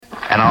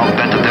and I'll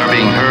bet that they're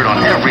being heard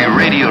on every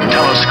radio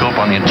telescope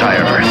on the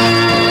entire Earth.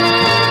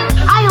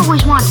 I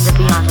always wanted to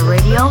be on the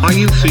radio. Are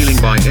you feeling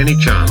by any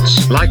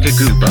chance like a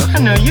goober?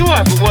 I know you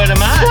are, but what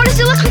am I? What does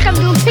it look like I'm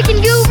doing,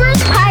 picking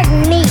goobers?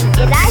 Pardon me,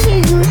 did I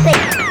hear you say...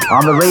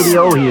 On the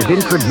radio, he is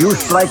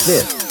introduced like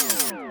this.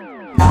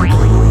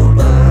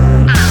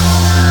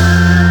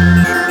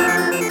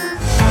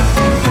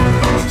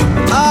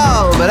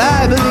 Oh, but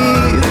I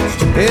believe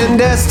in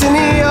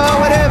destiny or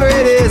whatever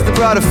it is that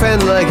brought a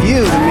friend like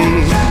you to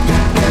me.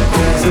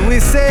 So we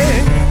say,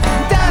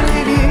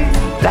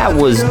 that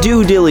was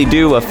Do Dilly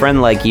Do, A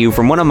Friend Like You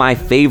from one of my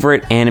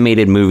favorite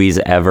animated movies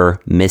ever,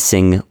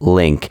 Missing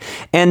Link.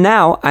 And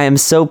now I am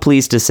so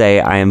pleased to say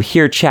I am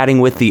here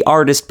chatting with the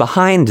artist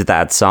behind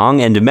that song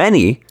and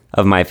many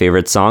of my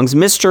favorite songs,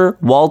 Mr.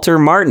 Walter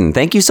Martin.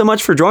 Thank you so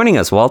much for joining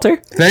us, Walter.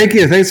 Thank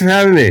you. Thanks for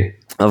having me.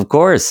 Of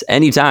course.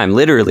 Anytime.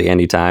 Literally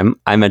anytime.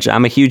 I'm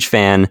a huge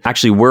fan.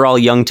 Actually, We're All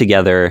Young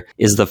Together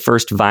is the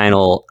first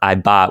vinyl I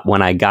bought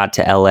when I got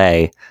to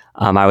LA.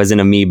 I was in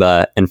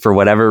Amoeba, and for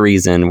whatever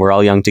reason, We're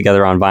All Young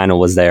Together on vinyl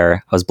was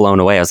there. I was blown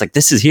away. I was like,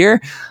 this is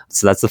here?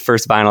 So that's the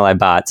first vinyl I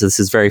bought. So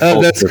this is very full.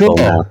 Oh, that's cool.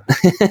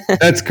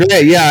 That's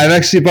great. Yeah, I've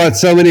actually bought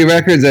so many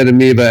records at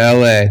Amoeba,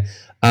 LA.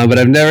 But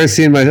I've never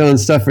seen my own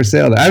stuff for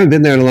sale. I haven't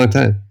been there in a long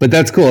time, but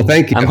that's cool.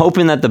 Thank you. I'm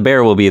hoping that the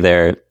Bear will be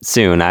there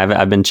soon.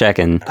 I've been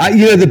checking.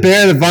 The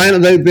Bear, the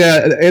vinyl,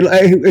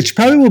 it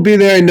probably will be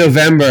there in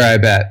November. I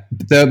bet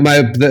the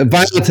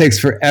vinyl takes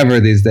forever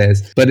these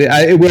days, but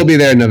it will be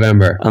there in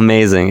November.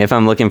 Amazing. If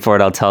I'm looking for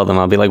it, I'll tell them.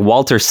 I'll be like,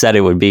 Walter said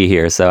it would be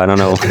here, so I don't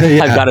know.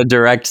 Yeah. I've got a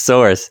direct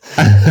source.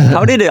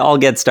 How did it all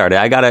get started?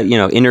 I got a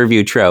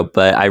interview trope,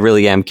 but I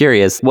really am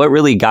curious. What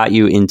really got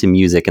you into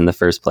music in the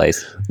first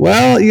place?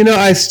 Well,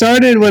 I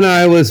started when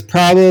I was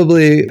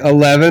probably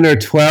 11 or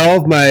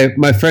 12.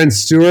 My friend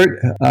Stuart,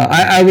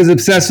 I was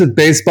obsessed with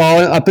baseball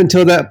up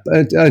until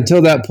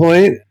that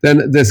point.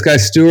 Then this guy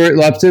Stuart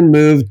Lupton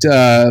moved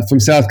from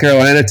South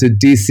Carolina to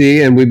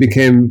DC, and we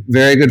became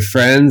very good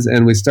friends.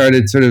 And we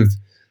started sort of,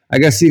 I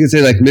guess you could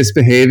say, like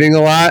misbehaving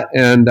a lot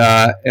and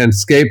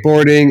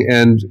skateboarding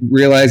and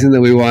realizing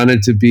that we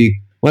wanted to be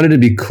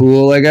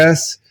cool, I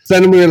guess.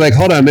 Then we were like,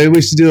 hold on, maybe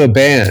we should do a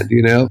band,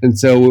 And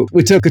so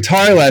we took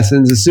guitar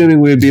lessons, assuming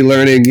we would be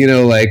learning,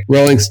 like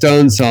Rolling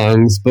Stones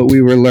songs, but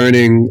we were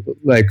learning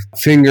like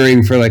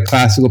fingering for like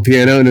classical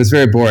piano, and it was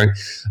very boring.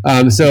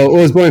 So it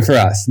was boring for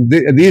us.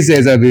 These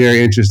days, I'd be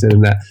very interested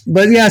in that.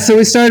 But yeah, so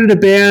we started a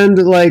band,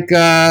 like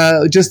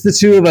just the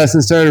two of us,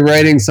 and started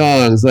writing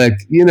songs, like,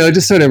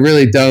 just sort of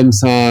really dumb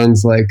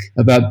songs, like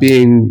about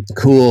being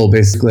cool,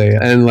 basically,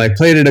 and like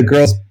played at a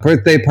girl's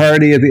birthday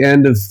party at the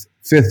end of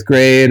 5th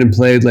grade and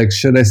played like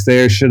Should I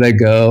Stay or Should I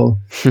Go?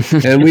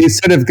 And we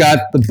sort of got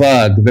the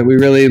bug that we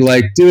really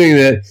liked doing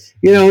it.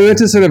 We went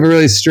to sort of a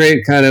really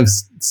straight kind of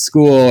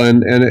school,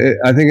 and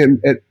I think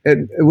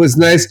it was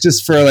nice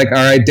just for like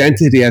our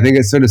identity. I think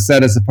it sort of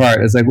set us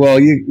apart. It's like, well,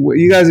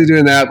 you guys are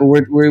doing that, but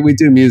we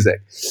do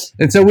music.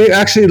 And so we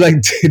actually like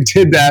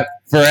did that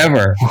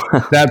forever.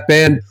 That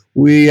band,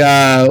 we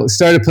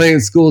started playing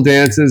at school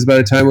dances by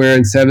the time we were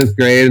in 7th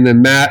grade. And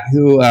then Matt,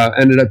 who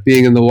ended up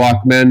being in the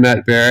Walkmen,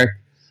 Matt Barrick,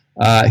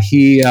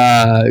 he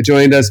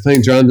joined us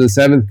playing drums in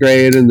 7th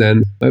grade, and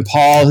then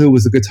Paul, who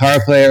was a guitar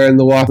player in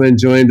the Walkmen,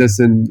 joined us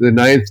in the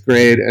 9th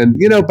grade. And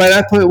by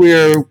that point we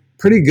were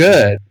pretty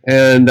good,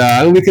 and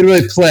we could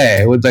really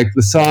play. With like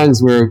the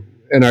songs were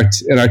in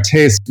our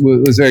taste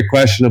was very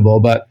questionable,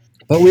 but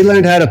we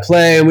learned how to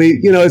play, and we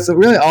it's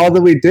really all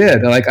that we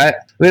did. Like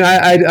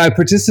I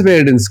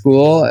participated in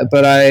school,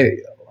 but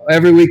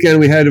every weekend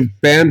we had a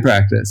band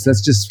practice.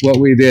 That's just what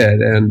we did,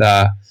 and.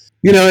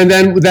 And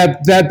then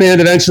that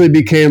band eventually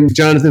became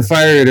Jonathan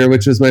Fire Eater,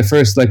 which was my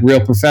first like real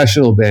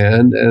professional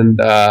band, and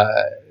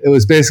it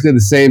was basically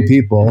the same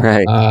people.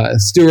 Right.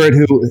 Stuart,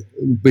 who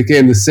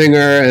became the singer,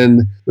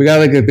 and we got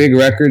like a big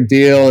record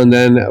deal, and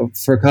then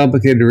for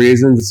complicated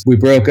reasons we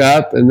broke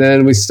up, and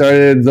then we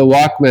started the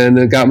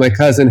Walkmen and got my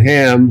cousin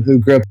Ham, who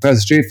grew up across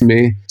the street from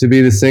me, to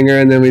be the singer,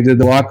 and then we did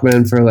the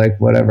Walkmen for like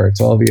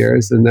 12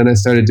 years, and then I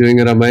started doing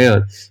it on my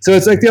own. So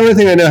it's like the only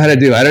thing I know how to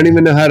do. I don't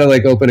even know how to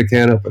like open a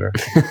can opener.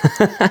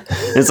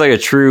 It's like a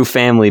true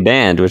family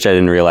band, which I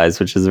didn't realize,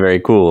 which is very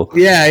cool.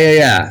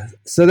 Yeah.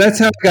 So that's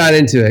how I got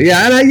into it.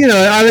 Yeah, and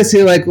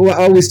honestly, like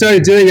we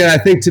started doing it, I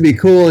think, to be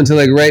cool and to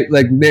like write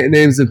like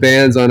names of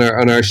bands on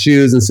our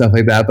shoes and stuff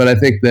like that. But I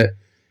think that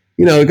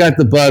we got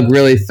the bug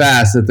really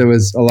fast that there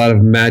was a lot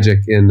of magic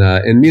in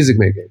music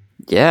making.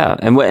 Yeah,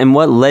 and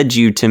what led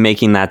you to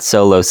making that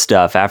solo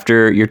stuff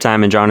after your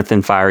time in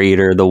Jonathan Fire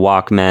Eater, the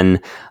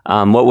Walkmen?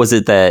 What was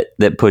it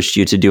that pushed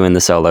you to doing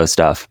the solo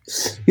stuff?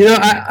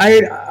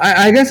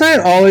 I guess I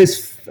had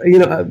always.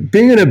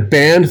 Being in a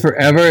band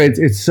forever,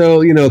 it's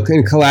so, in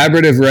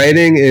collaborative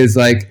writing is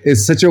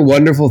such a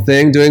wonderful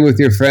thing, doing with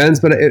your friends.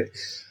 But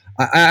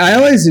I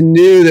always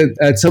knew that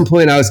at some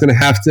point I was going to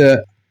have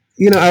to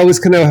I was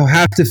going to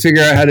have to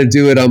figure out how to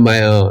do it on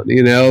my own,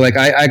 like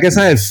I guess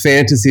I had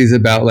fantasies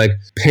about like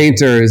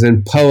painters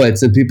and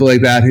poets and people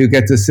like that who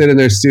get to sit in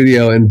their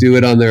studio and do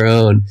it on their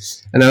own.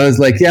 And I was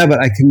like, yeah, but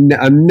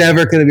I'm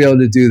never going to be able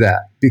to do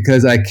that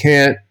because I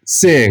can't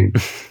sing.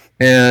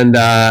 And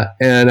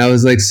I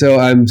was like, so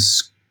I'm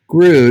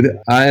screwed.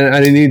 I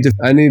need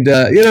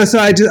to, so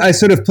I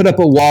sort of put up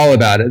a wall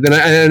about it. Then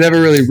I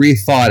never really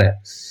rethought it.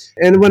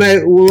 And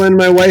when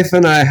my wife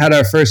and I had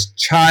our first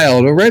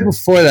child, or right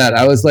before that,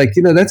 I was like,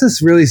 that's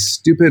this really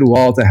stupid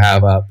wall to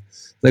have up.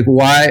 Like,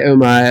 why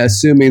am I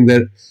assuming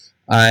that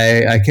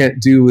I can't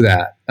do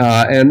that?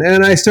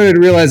 And I started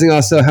realizing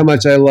also how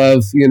much I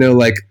love,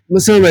 like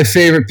some of my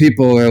favorite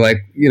people are like,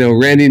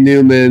 Randy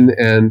Newman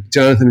and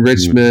Jonathan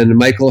Richman,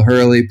 Michael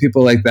Hurley,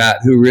 people like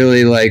that who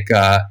really like,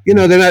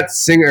 they're not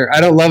singer.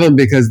 I don't love them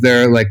because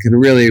they're like can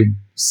really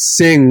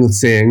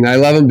sing. I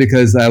love them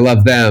because I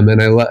love them,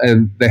 and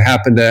and they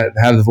happen to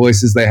have the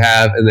voices they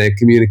have, and they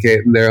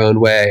communicate in their own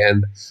way,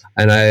 and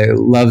I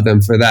love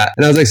them for that.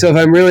 And I was like, so if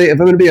I'm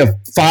going to be a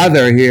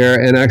father here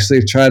and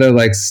actually try to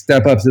like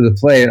step up to the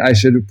plate, I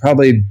should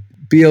probably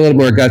be a little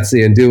more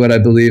gutsy and do what I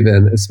believe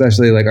in,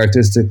 especially like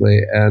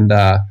artistically. And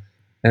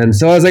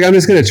so I was like, I'm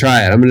just going to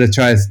try it. I'm going to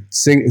try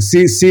sing,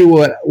 see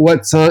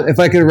what song, if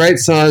I can write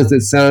songs that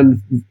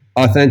sound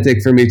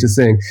authentic for me to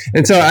sing.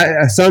 And so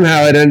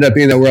somehow it ended up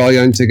being the We're All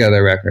Young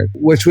Together record,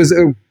 which was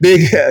a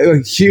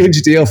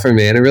huge deal for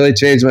me. And it really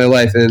changed my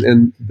life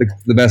in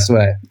the best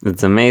way.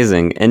 It's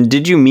amazing. And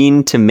did you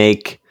mean to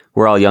make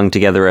We're All Young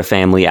Together a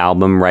family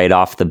album right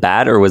off the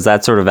bat, or was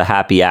that sort of a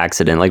happy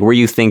accident? Like, were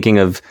you thinking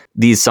of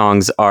these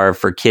songs are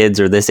for kids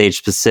or this age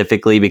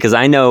specifically? Because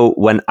I know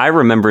when I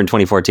remember in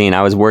 2014,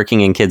 I was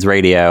working in kids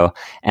radio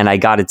and I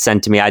got it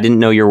sent to me. I didn't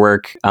know your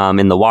work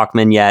in the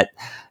Walkman yet.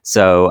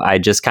 So I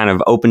just kind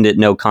of opened it,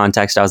 no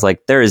context. I was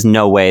like, there is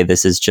no way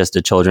this is just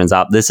a children's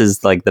album. This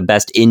is like the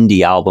best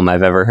indie album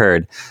I've ever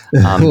heard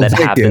that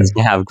happens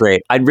to have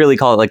great. I'd really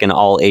call it like an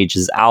all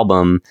ages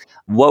album.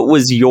 What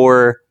was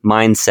your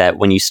mindset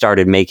when you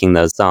started making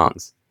those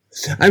songs?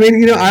 I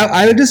mean,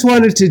 I just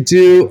wanted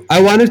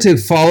to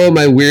follow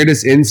my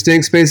weirdest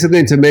instincts, basically,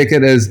 and to make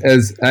it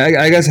as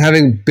I guess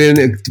having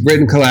been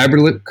written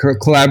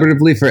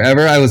collaboratively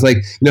forever, I was like,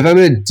 if I'm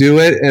going to do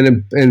it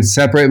and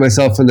separate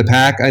myself from the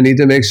pack, I need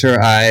to make sure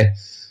I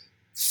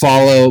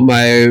follow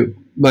my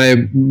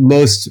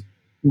most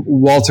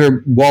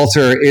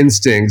Walter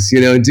instincts,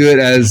 do it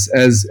as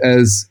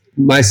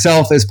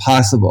myself as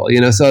possible,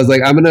 So I was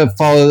like, I'm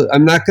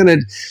not going to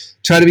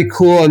try to be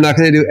cool. I'm not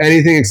going to do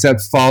anything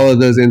except follow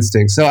those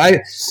instincts. So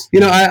I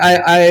wrote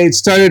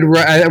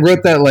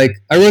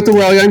the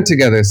We're All Young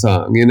Together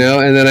song, and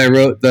then I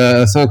wrote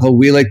the song called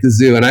We Like the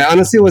Zoo. And I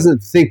honestly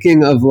wasn't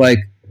thinking of it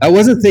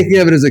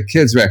as a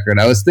kid's record.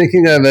 I was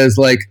thinking of it as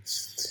like,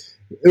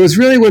 it was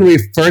really when we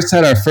first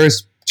had our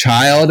first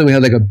child and we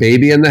had like a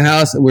baby in the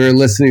house and we were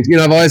listening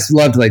to, I've always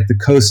loved like the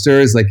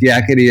Coasters, like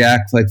Yakety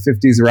Yak, like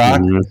 50s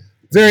rock. Mm-hmm.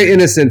 Very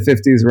innocent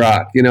 50s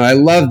rock. I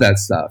love that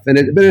stuff. But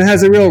it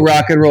has a real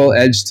rock and roll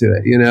edge to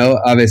it,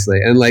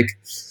 obviously.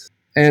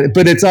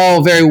 But it's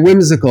all very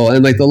whimsical,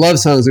 and like the love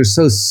songs are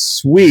so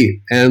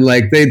sweet, and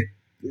like they're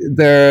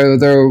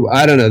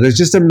I don't know, there's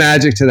just a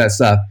magic to that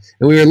stuff.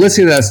 And we were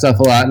listening to that stuff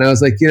a lot, and I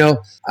was like,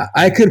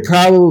 I could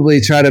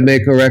probably try to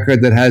make a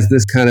record that has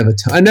this kind of a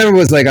tone. I never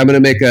was like, I'm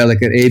going to make an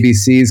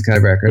ABCs kind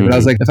of record, mm-hmm. But I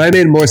was like, if I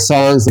made more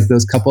songs like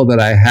those couple that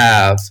I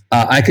have,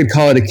 I could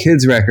call it a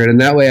kids record, and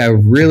that way I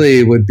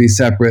really would be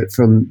separate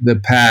from the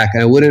pack.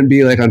 I wouldn't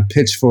be like on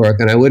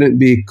Pitchfork, and I wouldn't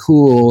be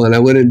cool, and I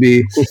wouldn't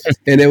be,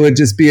 and it would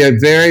just be a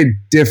very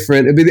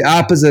different, it'd be the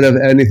opposite of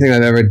anything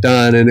I've ever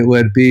done, and it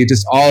would be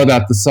just all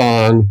about the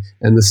song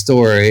and the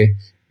story.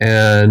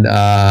 And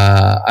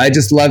I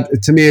just love,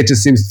 to me, it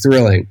just seems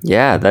thrilling.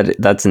 Yeah,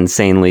 that's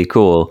insanely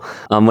cool.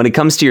 When it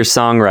comes to your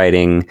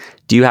songwriting,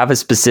 do you have a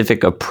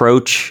specific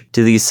approach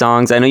to these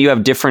songs? I know you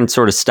have different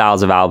sort of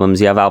styles of albums.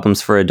 You have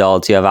albums for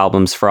adults, you have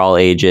albums for all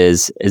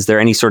ages. Is there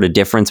any sort of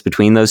difference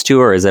between those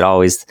two, or is it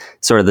always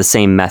sort of the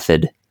same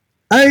method?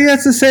 Yeah,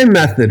 it's the same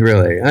method,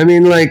 really. I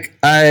mean,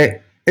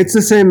 it's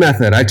the same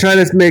method. I try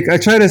to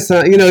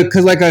sound,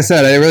 because like I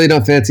said, I really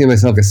don't fancy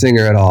myself a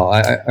singer at all.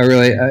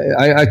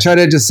 I try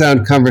to just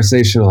sound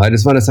conversational. I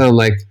just want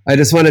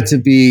it to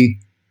be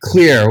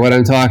clear what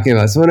I'm talking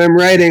about. So when I'm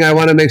writing, I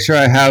want to make sure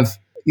I have,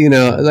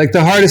 like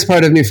the hardest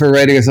part of me for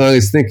writing a song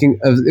is like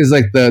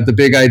the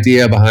big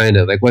idea behind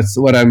it. Like what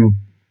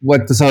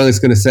the song is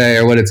going to say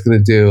or what it's going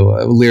to do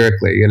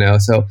lyrically,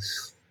 So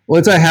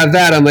once I have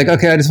that, I'm like,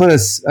 okay, I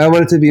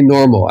want it to be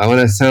normal. I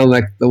want to sound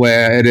like the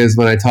way it is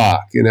when I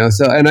talk,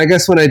 So, and I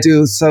guess when I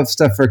do stuff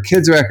for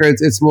kids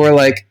records, it's more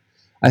like,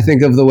 I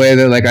think of the way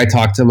that like I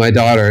talk to my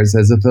daughters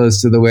as opposed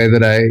to the way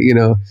that I,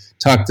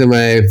 talk to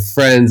my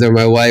friends or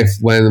my wife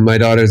when my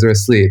daughters are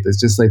asleep. It's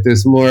just like, there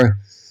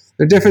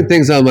are different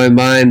things on my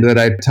mind that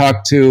I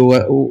talk to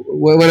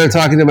when I'm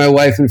talking to my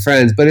wife and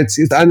friends, but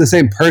I'm the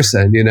same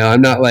person,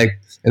 I'm not like,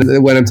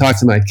 and when I'm talking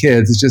to my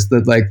kids, it's just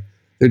that like,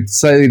 they're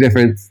slightly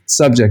different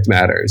subject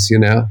matters, you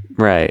know?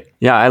 Right.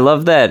 Yeah, I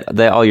love that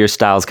all your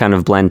styles kind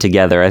of blend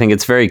together. I think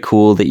it's very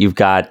cool that you've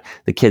got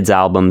the kids'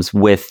 albums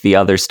with the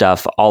other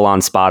stuff all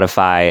on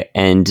Spotify,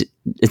 and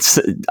it's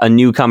a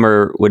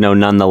newcomer would know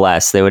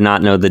nonetheless. They would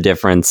not know the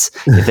difference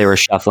if they were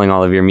shuffling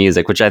all of your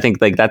music, which I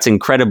think like that's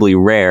incredibly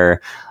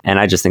rare. And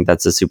I just think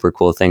that's a super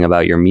cool thing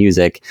about your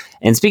music.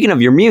 And speaking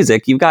of your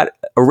music, you've got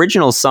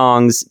original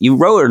songs. You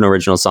wrote an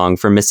original song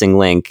for Missing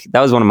Link.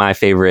 That was one of my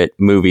favorite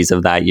movies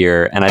of that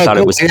year. And I thought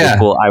it was so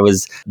cool. I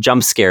was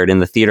jump scared in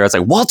the theater. I was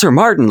like, Walter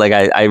Martin. Like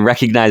I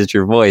recognized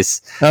your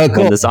voice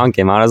when the song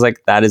came out. I was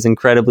like, that is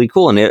incredibly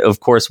cool. And it, of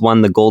course,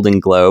 won the Golden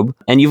Globe.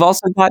 And you've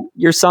also got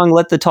your song,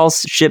 Let the Tall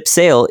Ship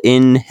Sail,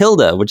 in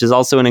Hilda, which is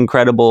also an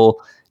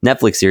incredible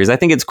Netflix series. I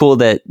think it's cool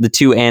that the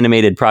two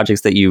animated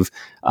projects that you've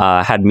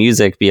had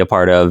music be a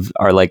part of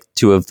are like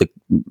two of the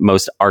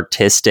most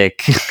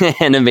artistic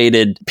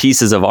animated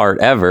pieces of art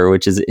ever,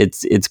 which is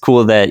it's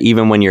cool that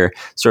even when you're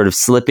sort of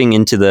slipping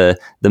into the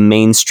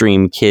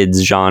mainstream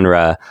kids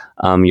genre,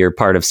 you're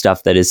part of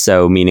stuff that is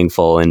so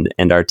meaningful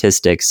and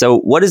artistic. So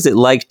what is it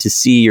like to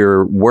see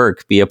your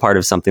work be a part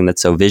of something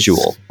that's so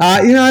visual?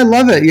 I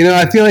love it.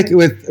 I feel like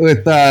with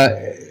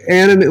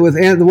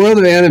the world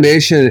of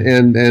animation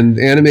and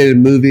animated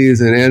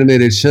movies and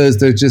animated shows,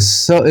 there's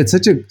just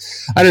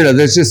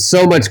there's just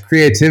so much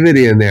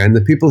creativity in there, and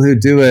the people who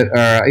do it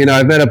are,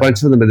 I've met a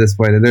bunch of them at this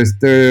point, and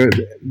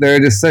they're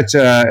just such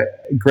a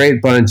great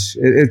bunch.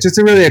 It's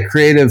just really a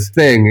creative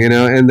thing,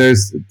 and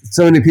there's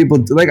so many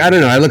people, like, I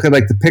don't know, I look at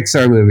like the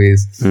Pixar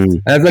movies,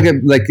 I look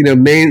at like,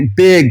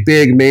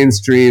 big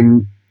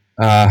mainstream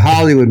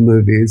Hollywood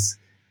movies.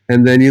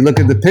 And then you look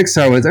at the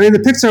Pixar ones. I mean, the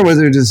Pixar ones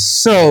are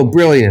just so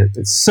brilliant.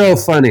 It's so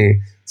funny,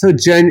 so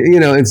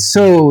and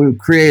so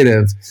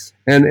creative.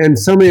 And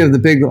so many of the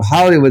big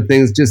Hollywood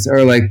things just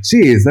are like,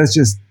 geez, that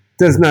just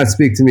does not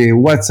speak to me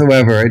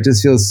whatsoever. It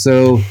just feels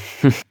so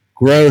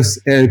gross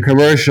and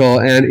commercial.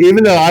 And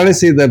even though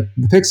obviously the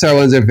Pixar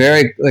ones are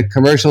very like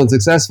commercial and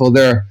successful,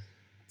 they're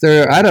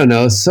I don't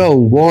know, so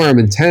warm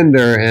and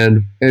tender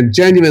and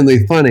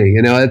genuinely funny.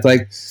 It's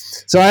like.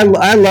 So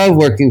I love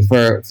working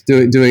for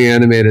doing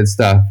animated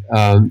stuff.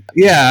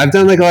 I've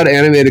done like a lot of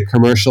animated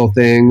commercial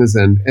things,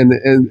 and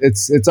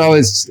it's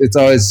always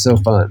so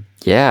fun.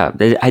 Yeah.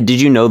 Did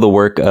you know the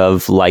work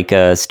of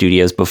Laika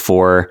Studios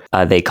before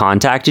they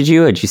contacted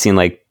you? Had you seen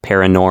like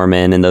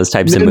Paranorman and those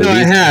types of movies? No,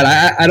 I had.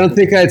 I don't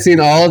think I'd seen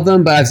all of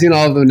them, but I've seen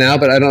all of them now.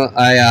 But I don't.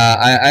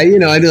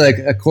 I do like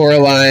a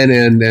Coraline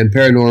and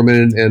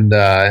Paranorman and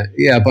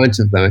a bunch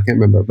of them. I can't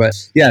remember, but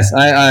yes,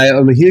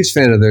 I'm a huge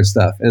fan of their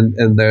stuff and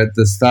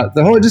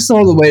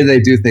the way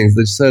they do things.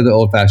 Just sort of the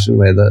old fashioned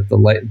way.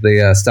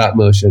 The stop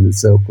motion is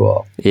so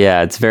cool.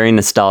 Yeah, it's very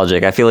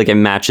nostalgic. I feel like it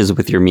matches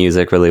with your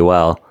music really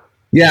well.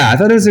 Yeah, I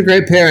thought it was a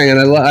great pairing, and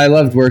I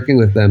loved working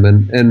with them.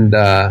 And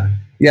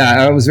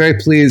I was very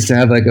pleased to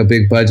have like a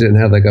big budget and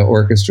have like an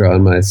orchestra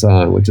on my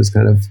song, which is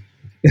kind of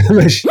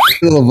my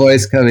little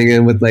voice coming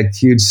in with like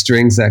huge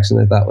string section.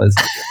 I thought was,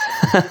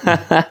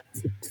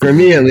 for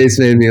me at least,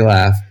 made me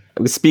laugh.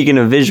 Speaking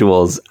of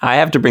visuals, I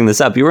have to bring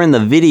this up. You were in the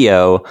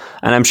video,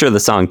 and I'm sure the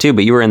song too,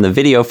 but you were in the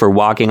video for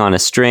Walking on a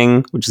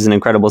String, which is an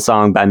incredible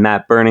song by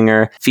Matt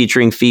Berninger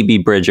featuring Phoebe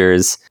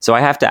Bridgers. So I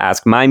have to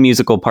ask, my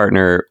musical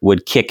partner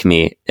would kick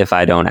me if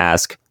I don't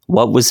ask,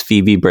 what was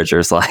Phoebe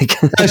Bridgers like?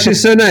 Oh,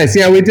 she's so nice.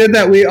 Yeah, we did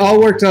that. We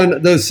all worked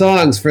on those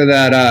songs for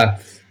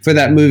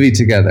that movie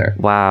together.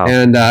 Wow.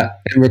 And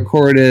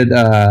recorded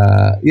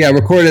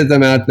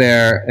them out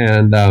there.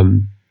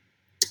 And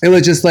it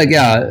was just like,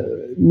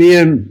 me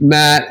and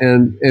Matt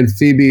and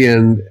Phoebe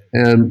and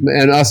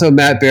also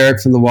Matt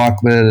Barrick from the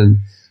Walkmen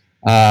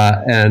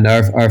and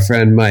our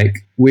friend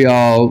Mike. We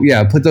all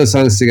put those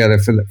songs together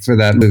for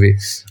that movie.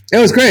 It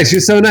was great. She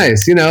was so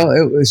nice. She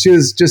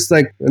was just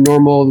like a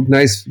normal,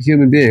 nice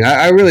human being.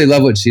 I really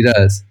love what she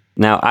does.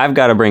 Now, I've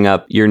got to bring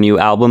up your new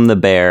album, The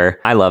Bear.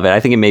 I love it.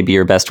 I think it may be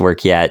your best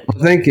work yet. Well,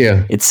 thank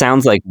you. It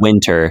sounds like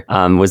winter,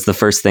 was the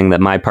first thing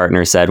that my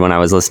partner said when I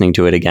was listening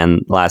to it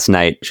again last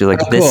night. She was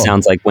like, this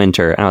sounds like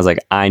winter. And I was like,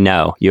 I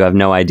know. You have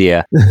no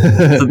idea.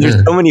 So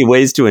there's so many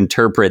ways to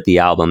interpret the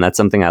album. That's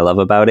something I love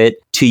about it.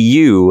 To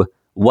you,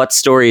 what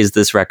story is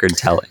this record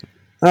telling?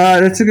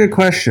 That's a good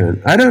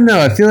question. I don't know.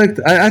 I feel like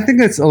I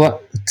think it's a lot.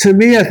 To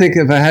me, I think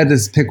if I had to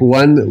pick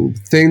one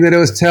thing that it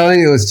was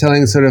telling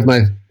sort of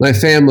my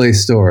family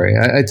story.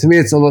 To me,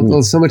 it's so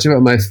much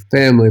about my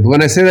family. But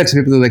when I say that to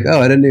people, they're like,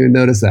 "Oh, I didn't even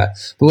notice that."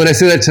 But when I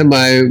say that to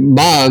my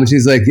mom,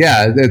 she's like,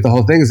 "Yeah, the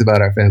whole thing is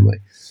about our family."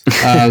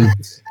 To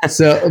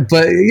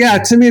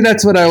me,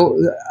 that's what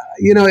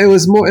it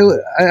was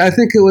more. I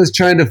think it was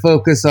trying to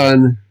focus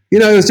on.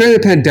 It was during the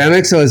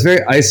pandemic, so I was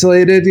very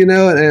isolated.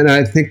 And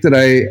I think that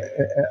I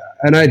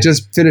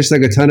just finished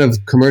like a ton of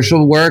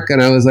commercial work,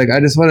 and I was like, I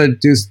just want to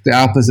do the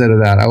opposite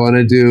of that. I want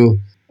to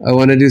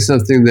do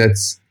something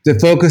that's that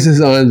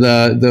focuses on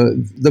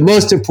the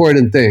most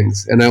important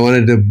things, and I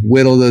wanted to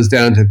whittle those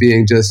down to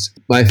being just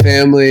my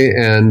family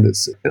and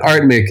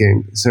art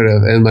making, sort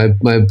of, and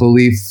my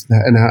belief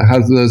and how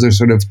those are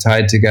sort of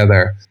tied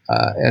together.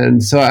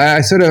 And so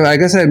I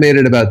guess I made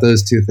it about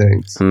those two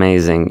things.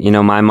 Amazing. You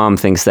know, my mom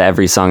thinks that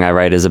every song I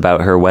write is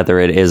about her, whether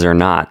it is or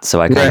not.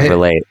 So I kind of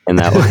relate in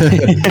that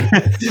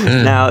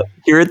way. Now,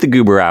 here at the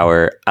Goober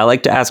Hour, I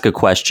like to ask a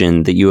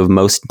question that you have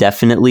most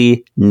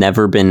definitely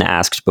never been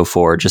asked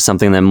before, just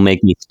something that will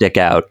make me stick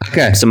out.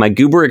 Okay. So my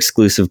Goober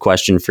exclusive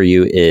question for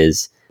you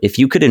is, if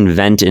you could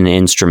invent an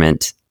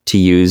instrument to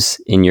use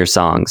in your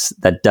songs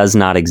that does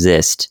not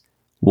exist,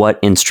 what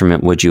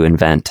instrument would you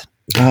invent?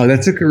 Oh,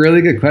 that's a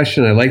really good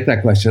question. I like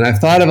that question. I've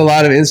thought of a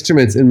lot of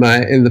instruments in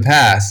the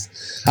past.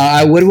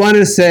 I would want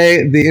to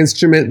say the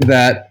instrument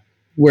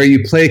where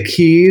you play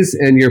keys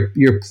and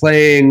you're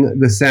playing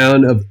the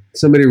sound of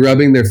somebody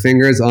rubbing their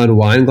fingers on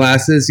wine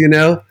glasses, you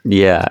know?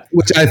 Yeah.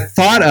 Which I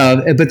thought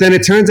of, but then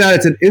it turns out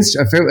it's an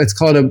instrument. I forget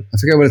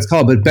what it's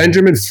called, but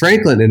Benjamin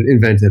Franklin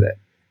invented it.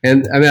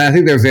 And I mean, I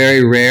think they're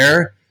very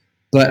rare,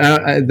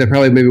 but there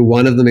probably maybe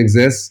one of them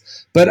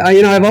exists. But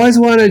I've always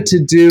wanted to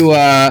do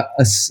a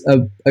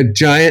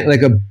giant,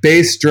 like a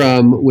bass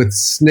drum with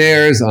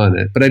snares on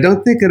it. But I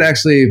don't think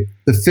the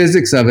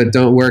physics of it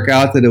don't work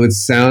out that it would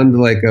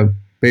sound like a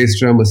bass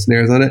drum with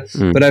snares on it.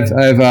 But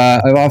I've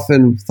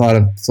often thought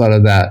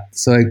of that.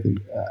 So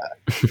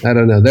I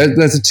don't know.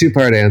 That's a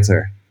 2-part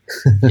answer.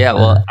 Yeah,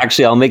 well,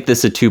 actually, I'll make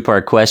this a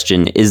 2-part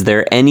question. Is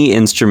there any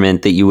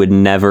instrument that you would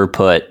never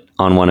put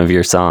on one of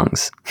your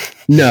songs?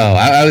 No,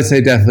 I would say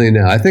definitely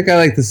no. I think I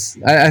like this.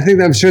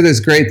 I'm sure there's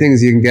great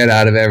things you can get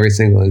out of every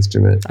single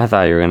instrument. I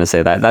thought you were going to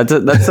say that.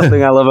 That's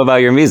something I love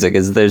about your music,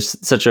 is there's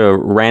such a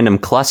random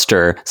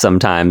cluster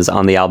sometimes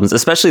on the albums,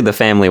 especially the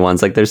family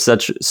ones. Like there's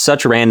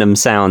such random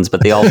sounds,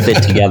 but they all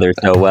fit together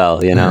so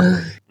well, you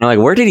know? I'm like,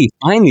 where did he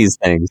find these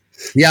things?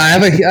 Yeah, I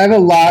have a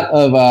lot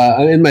of,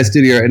 I'm in my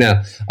studio right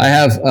now. I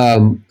have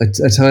a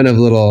ton of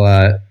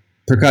little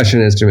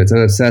percussion instruments. I'm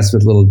obsessed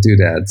with little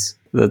doodads.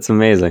 That's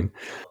amazing.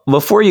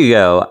 Before you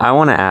go, I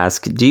want to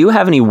ask, do you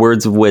have any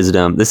words of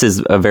wisdom? This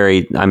is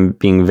I'm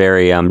being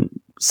very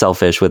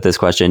selfish with this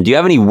question. Do you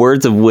have any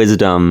words of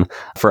wisdom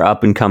for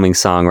up and coming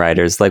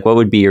songwriters? Like, what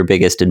would be your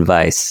biggest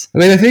advice? I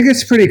mean, I think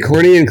it's pretty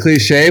corny and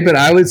cliche, but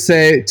I would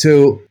say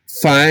to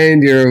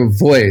find your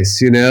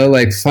voice,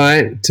 like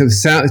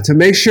to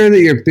make sure that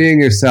you're being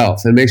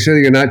yourself and make sure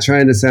that you're not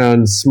trying to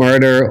sound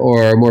smarter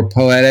or more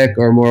poetic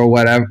or more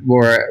whatever,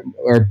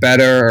 or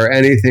better or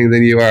anything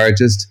than you are.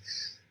 Just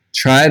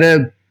try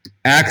to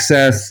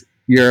access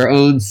your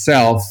own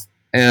self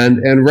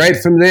and write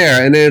from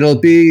there, and it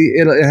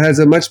has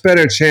a much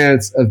better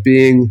chance of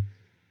being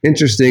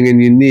interesting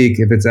and unique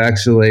if it's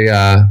actually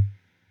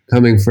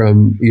coming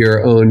from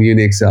your own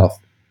unique self.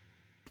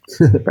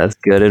 That's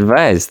good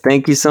advice.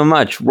 Thank you so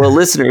much. Well,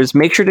 listeners,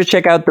 make sure to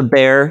check out The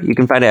Bear. You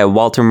can find it at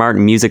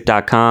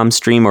waltermartinmusic.com,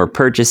 stream or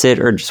purchase it,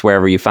 or just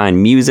wherever you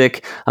find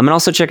music. And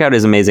also check out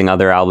his amazing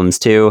other albums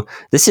too.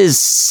 This is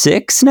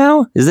 6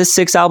 now? Is this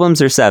 6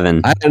 albums or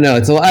 7? I don't know.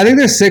 I think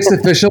there's 6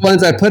 official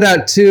ones. I put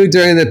out 2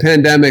 during the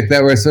pandemic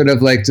that were sort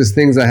of like just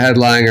things I had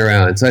lying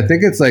around. So I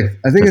think it's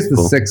the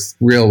cool. 6th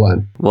real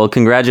one. Well,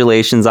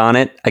 congratulations on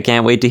it. I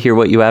can't wait to hear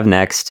what you have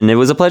next. And it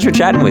was a pleasure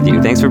chatting with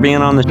you. Thanks for being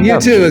on the show. You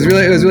too.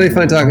 It was really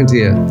fun talking to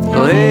you.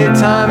 Hey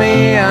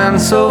Tommy, I'm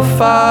so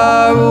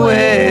far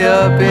away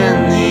up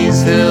in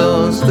these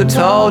hills. The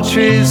tall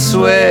trees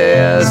sway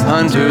as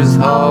hunters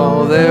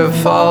haul their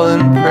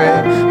fallen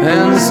prey,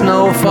 and the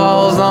snow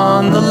falls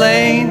on the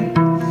lane,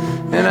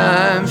 and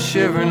I'm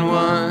shivering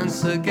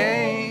once again.